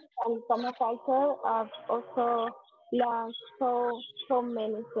Permayouth and permaculture, I've also learned so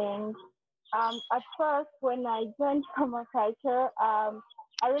many things. At first, when I joined permaculture,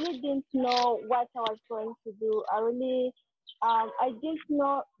 I really didn't know what I was going to do. I didn't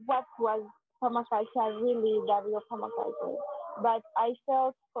know what was permaculture really, the real permaculture. But I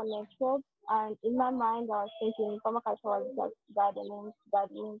felt connected, and in my mind, I was thinking permaculture was just gardening,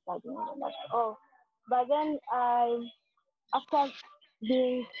 and that's all. But then after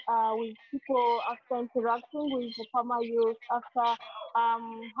being with people, after interacting with the Permayouth, after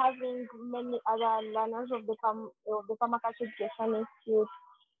having many other learners of the Permaculture Education Institute,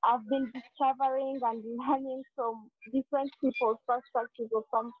 I've been discovering and learning from different people's perspectives of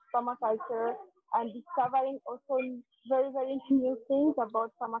permaculture, and discovering also very, very new things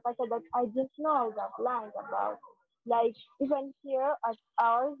about permaculture that I didn't know I would have learned about. Like even here at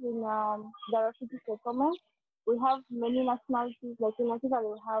ours in the refugee settlement, we have many nationalities. Like in Nigeria,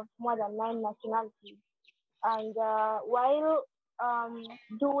 we have more than 9 nationalities. And while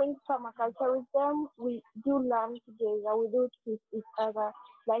doing permaculture with them, we do learn together. We do teach each other.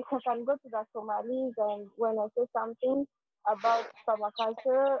 Like I can go to the Somalis, and when I say something about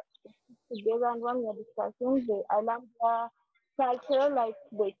permaculture together, and when we're discussing, I learn their culture. Like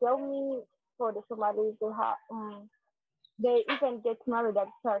they tell me for the Somalis, they even get married at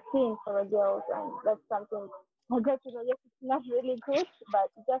 13 for the girls, and that's something I got to know. Yes, it's not really good,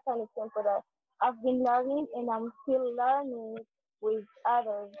 but just an example that I've been learning, and I'm still learning with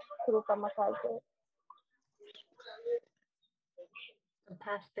others through permaculture.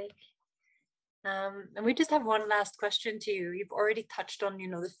 Fantastic. And we just have one last question to you. You've already touched on,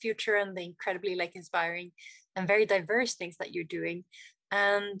 the future and the incredibly inspiring and very diverse things that you're doing.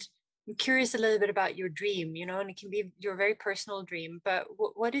 And I'm curious a little bit about your dream, and it can be your very personal dream, but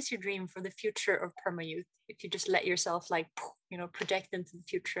what is your dream for the future of Permayouth? If you just let yourself project into the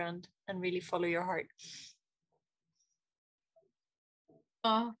future and really follow your heart.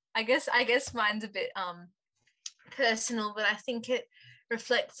 Oh, I guess mine's a bit personal, but I think it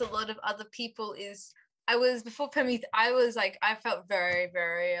reflects a lot of other people. Before Permayouth, I felt very,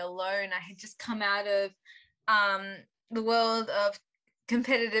 very alone. I had just come out of the world of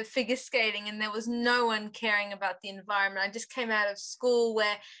competitive figure skating, and there was no one caring about the environment. I just came out of school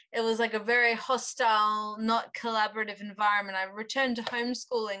where it was a very hostile, not collaborative environment. I returned to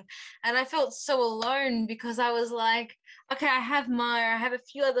homeschooling, and I felt so alone because I was like, okay, I have Maya, I have a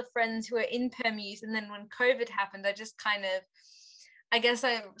few other friends who are in Permayouth, and then when COVID happened, I just I guess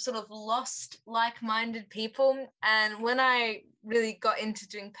I sort of lost like-minded people. And when I really got into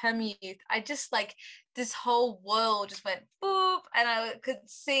doing Permayouth, I just this whole world just went boop, and I could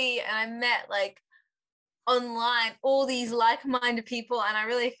see, and I met online all these like-minded people, and I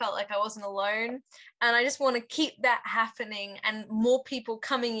really felt like I wasn't alone. And I just want to keep that happening, and more people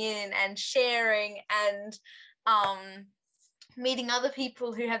coming in and sharing and meeting other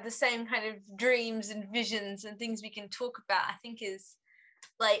people who have the same kind of dreams and visions and things we can talk about, I think is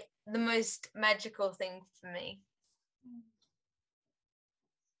the most magical thing for me.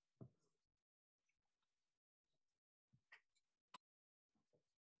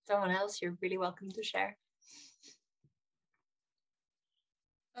 Someone else, you're really welcome to share.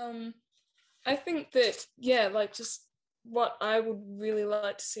 I think that, just what I would really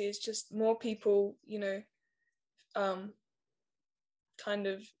like to see is just more people, kind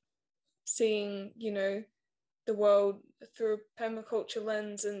of seeing, the world through a permaculture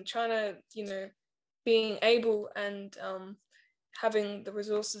lens, and trying to, being able and having the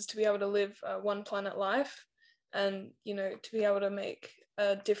resources to be able to live one planet life, and, to be able to make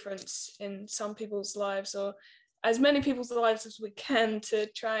a difference in some people's lives, or as many people's lives as we can, to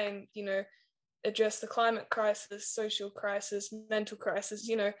try and, address the climate crisis, social crisis, mental crisis,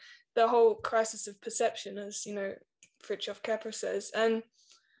 the whole crisis of perception, as, Fritjof Capra says. And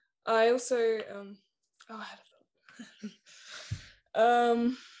I also, I had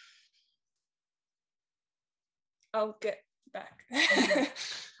a I'll get back.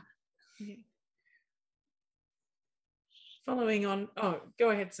 Following on,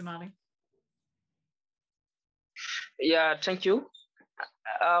 go ahead, Somali. Yeah, thank you.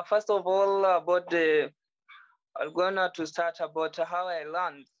 First of all, I'm going to start about how I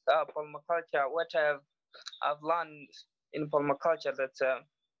learned permaculture, what I've learned in permaculture. That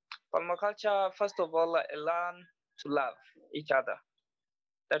permaculture, first of all, I learned to love each other.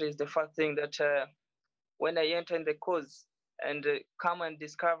 That is the first thing that when I enter in the course and come and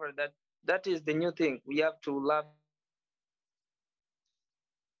discover that is the new thing. We have to love.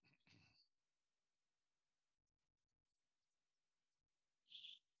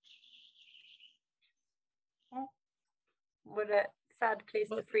 What a sad place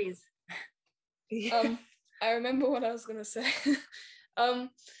to freeze. I remember what I was going to say.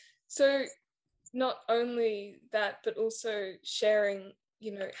 So not only that, but also sharing,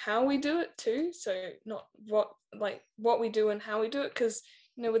 how we do it too. So not what we do and how we do it, because,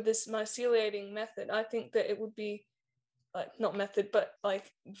 with this myceliating method, I think that it would be not method, but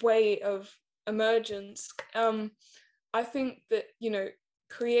way of emergence. I think that,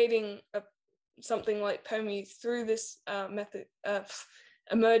 creating something like Permayouth through this method of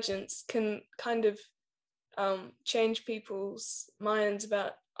emergence can kind of change people's minds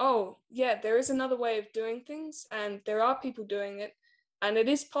about, oh yeah, there is another way of doing things, and there are people doing it, and it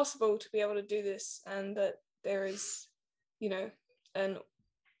is possible to be able to do this, and that there is, and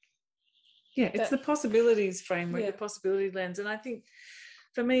it's the possibilities framework, the possibility lens. And I think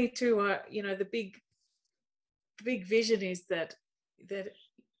for me too, the big vision is that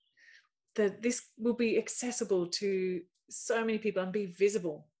this will be accessible to so many people and be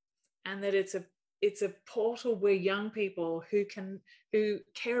visible, and that it's a it's a portal where young people who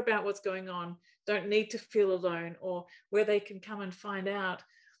care about what's going on don't need to feel alone, or where they can come and find out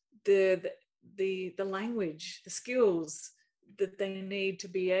the language, the skills that they need to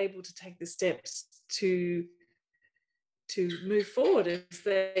be able to take the steps to move forward as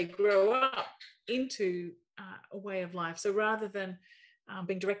they grow up into a way of life. So rather than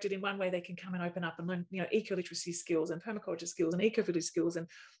being directed in one way, they can come and open up and learn, eco-literacy skills and permaculture skills and eco-village skills and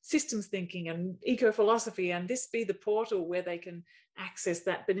systems thinking and eco-philosophy, and this be the portal where they can access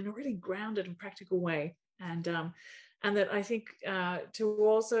that, but in a really grounded and practical way. And that I think to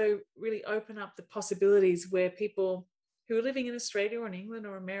also really open up the possibilities where people who are living in Australia or in England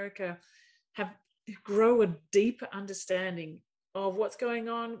or America grow a deeper understanding of what's going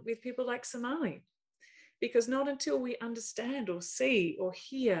on with people like Somali. Because not until we understand or see or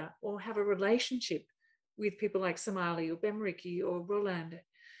hear or have a relationship with people like Somali or Bemeriki or Roland,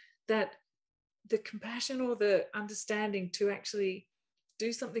 that the compassion or the understanding to actually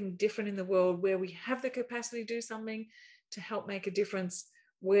do something different in the world, where we have the capacity to do something to help make a difference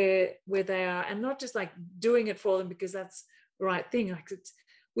where they are, and not just like doing it for them because that's the right thing. Like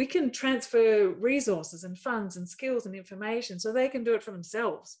we can transfer resources and funds and skills and information so they can do it for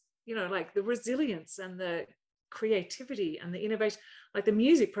themselves. Like the resilience and the creativity and the innovation, like the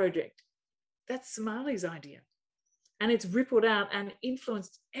music project, that's Somali's idea. And it's rippled out and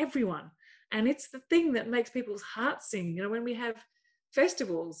influenced everyone. And it's the thing that makes people's hearts sing. When we have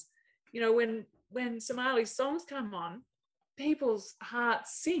festivals, when Somali songs come on, people's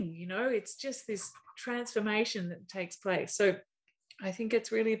hearts sing, it's just this transformation that takes place. So I think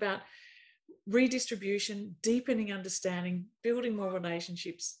it's really about redistribution, deepening understanding, building more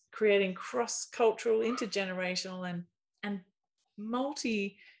relationships, creating cross-cultural, intergenerational and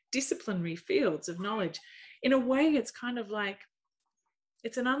multidisciplinary fields of knowledge. In a way, it's kind of like,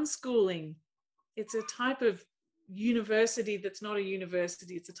 it's an unschooling. It's a type of university that's not a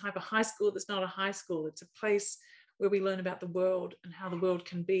university. It's a type of high school that's not a high school. It's a place where we learn about the world and how the world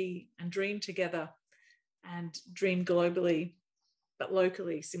can be, and dream together and dream globally, but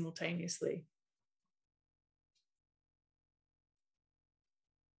locally simultaneously.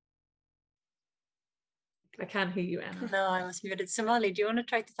 I can't hear you, Anna. No, I was muted. Somali, do you want to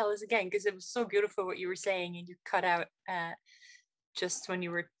try to tell us again? Because it was so beautiful what you were saying, and you cut out just when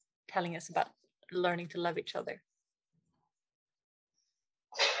you were telling us about learning to love each other.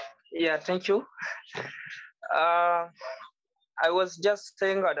 Yeah, thank you. I was just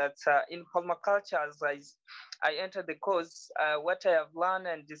saying that in permaculture, as I entered the course, what I have learned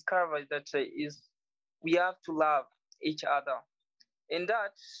and discovered that is we have to love each other. In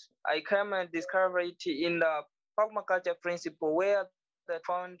that, I came and discovered it in the permaculture principle, where they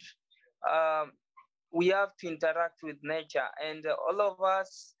found we have to interact with nature, and all of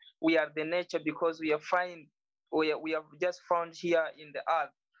us, we are the nature because we have just found here in the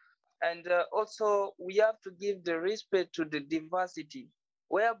earth. And also we have to give the respect to the diversity,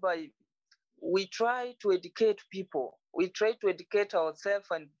 whereby we try to educate people. We try to educate ourselves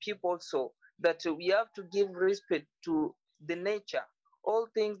and people also, that we have to give respect to the nature. All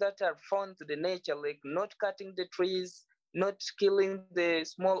things that are found to the nature, like not cutting the trees, not killing the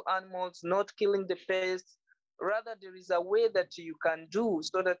small animals, not killing the pests. Rather, there is a way that you can do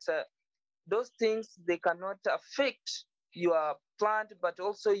so that those things, they cannot affect your plant, but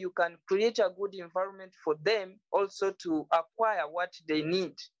also you can create a good environment for them also to acquire what they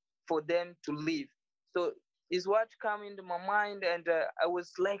need for them to live. So is what came into my mind, and I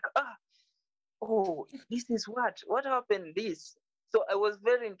was like, oh, this is what happened this. So I was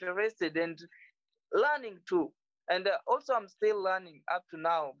very interested and learning too. And also I'm still learning up to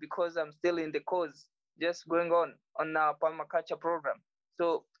now, because I'm still in the course, just going on our permaculture program.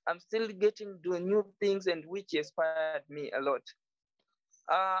 So I'm still doing new things, and which inspired me a lot.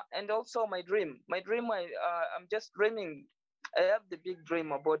 And also my dream, I'm just dreaming. I have the big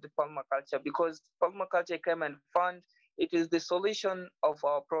dream about the permaculture, because permaculture came and found it is the solution of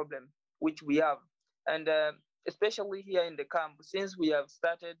our problem, which we have. And especially here in the camp, since we have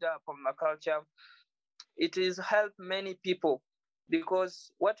started permaculture, it has helped many people,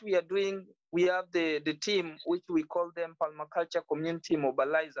 because what we are doing, we have the team, which we call them permaculture community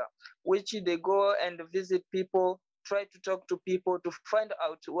mobilizer, which they go and visit people, try to talk to people to find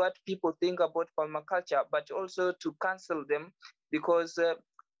out what people think about permaculture, but also to counsel them, because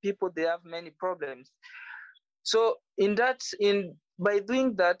people, they have many problems. So by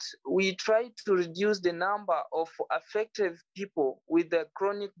doing that, we try to reduce the number of affected people with the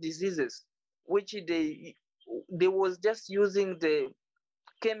chronic diseases, which they was just using the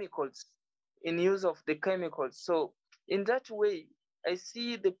chemicals, in use of the chemicals. So in that way, I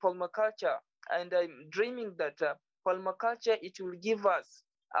see the permaculture and I'm dreaming that permaculture, it will give us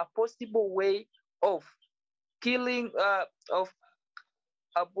a possible way of killing, of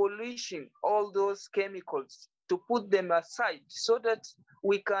abolishing all those chemicals, to put them aside, so that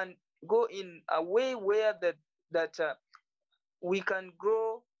we can go in a way where we can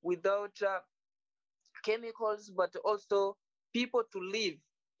grow without chemicals, but also people to live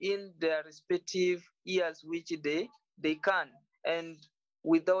in their respective years which they can, and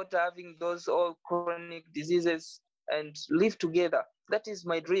without having those all chronic diseases, and live together. That is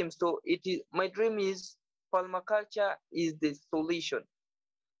my dream. So my dream is permaculture is the solution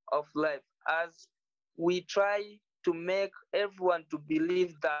of life, as we try to make everyone to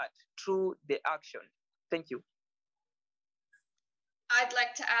believe that through the action. Thank you. I'd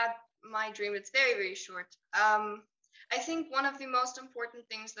like to add my dream. It's very, very short. I think one of the most important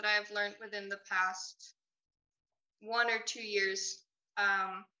things that I've learned within the past 1 or 2 years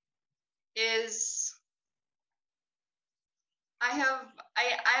is I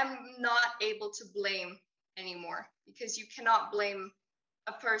am not able to blame anymore, because you cannot blame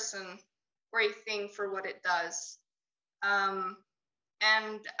a person or a thing for what it does. And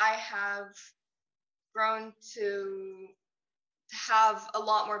I have grown to have a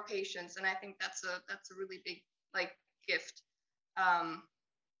lot more patience, and I think that's a really big gift,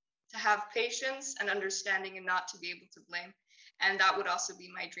 to have patience and understanding and not to be able to blame. And that would also be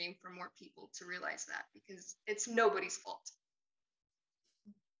my dream, for more people to realize that, because it's nobody's fault.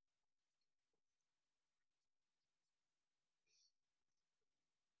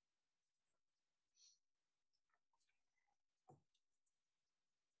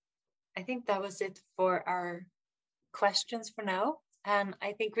 I think that was it for our questions for now. And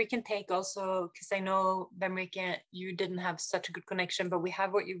I think we can take also, because I know, Bemrike, you didn't have such a good connection, but we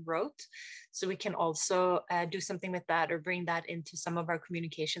have what you wrote. So we can also do something with that, or bring that into some of our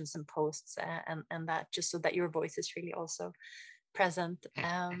communications and posts, and that, just so that your voice is really also present.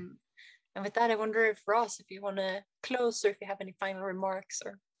 And with that, I wonder if Ross, if you want to close, or if you have any final remarks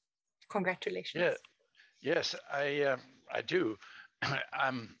or congratulations. Yeah, yes, I do.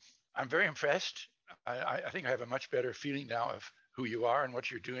 I'm very impressed. I think I have a much better feeling now of who you are and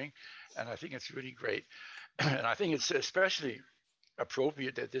what you're doing, and I think it's really great. And I think it's especially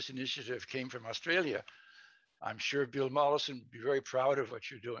appropriate that this initiative came from Australia. I'm sure Bill Mollison would be very proud of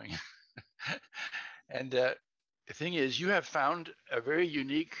what you're doing. And the thing is, you have found a very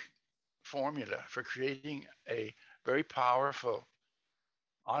unique formula for creating a very powerful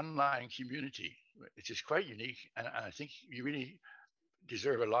online community, which is quite unique. And I think you really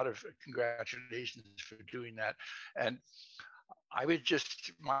deserve a lot of congratulations for doing that. And I would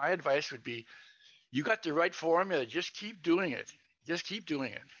my advice would be, you got the right formula. Just keep doing it. Just keep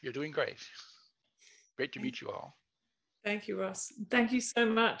doing it. You're doing great. Great to meet you all. Thank you, Ross. Thank you so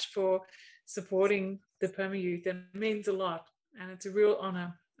much for supporting the Permayouth. It means a lot, and it's a real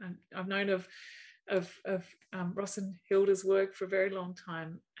honor. And I've known of Ross and Hilda's work for a very long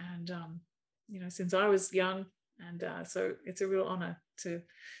time, and since I was young, and so it's a real honor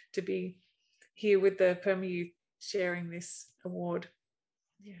to be here with the Permayouth sharing this award.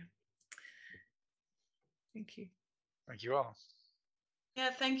 Yeah. Thank you. Thank you all.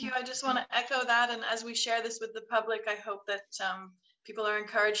 Yeah, thank you. I just want to echo that. And as we share this with the public, I hope that people are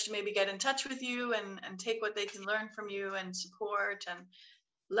encouraged to maybe get in touch with you and take what they can learn from you and support, and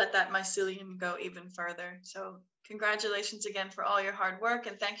let that mycelium go even further. So congratulations again for all your hard work,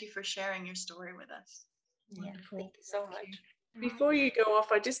 and thank you for sharing your story with us. Wonderful. Thank you so much. Before you go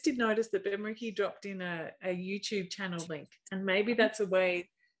off, I just did notice that Bemrike dropped in a YouTube channel link, and maybe that's a way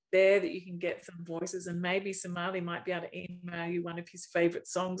there that you can get some voices, and maybe Somali might be able to email you one of his favorite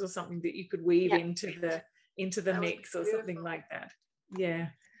songs or something that you could weave into the mix or something like that. Yeah,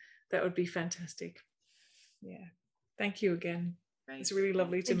 that would be fantastic. Yeah, thank you again. Great. It's really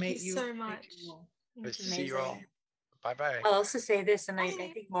lovely to meet you. Thank you so much. Nice to see you all. Bye-bye. I'll also say this, and I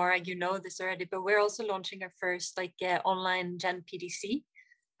think, Morag, you know this already, but we're also launching our first online GEN PDC.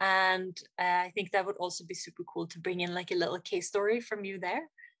 And I think that would also be super cool to bring in a little case story from you there,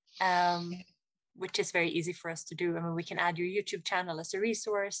 which is very easy for us to do. I mean, we can add your YouTube channel as a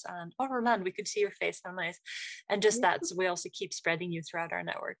resource, and Roland, we could see your face, how nice. And just that, so we also keep spreading you throughout our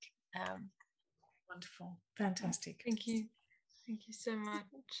network. Wonderful. Fantastic. Thank you. Thank you so much.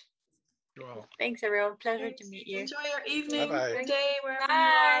 Well, thanks, everyone. Pleasure to meet you. Enjoy your evening, Bye-bye. your day, wherever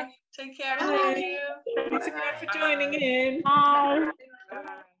Bye. you are. Take care. Bye. Thanks again for joining in. Bye.